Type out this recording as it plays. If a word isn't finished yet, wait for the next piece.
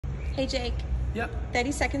Hey Jake, Yep.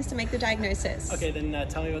 30 seconds to make the diagnosis. Okay, then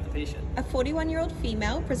tell me about the patient. A 41-year-old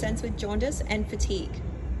female presents with jaundice and fatigue.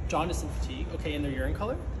 Jaundice and fatigue. Okay, and their urine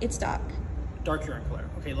color? It's dark. Dark urine color.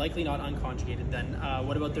 Okay, likely not unconjugated then.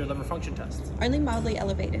 What about their liver function tests? Only mildly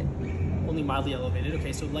elevated. Only mildly elevated.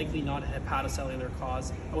 Okay, so likely not a hepatocellular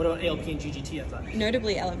cause. What about ALP and GGT enzymes?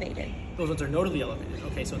 Notably elevated. Those ones are notably elevated.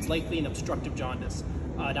 Okay, so it's likely an obstructive jaundice.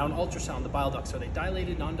 Now an ultrasound, the bile ducts, are they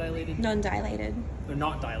dilated, non-dilated? Non-dilated. They're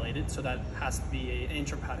not dilated, so that has to be an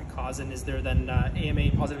intrahepatic cause. And is there then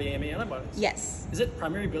AMA, positive AMA antibodies? Yes. Is it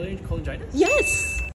primary biliary cholangitis? Yes!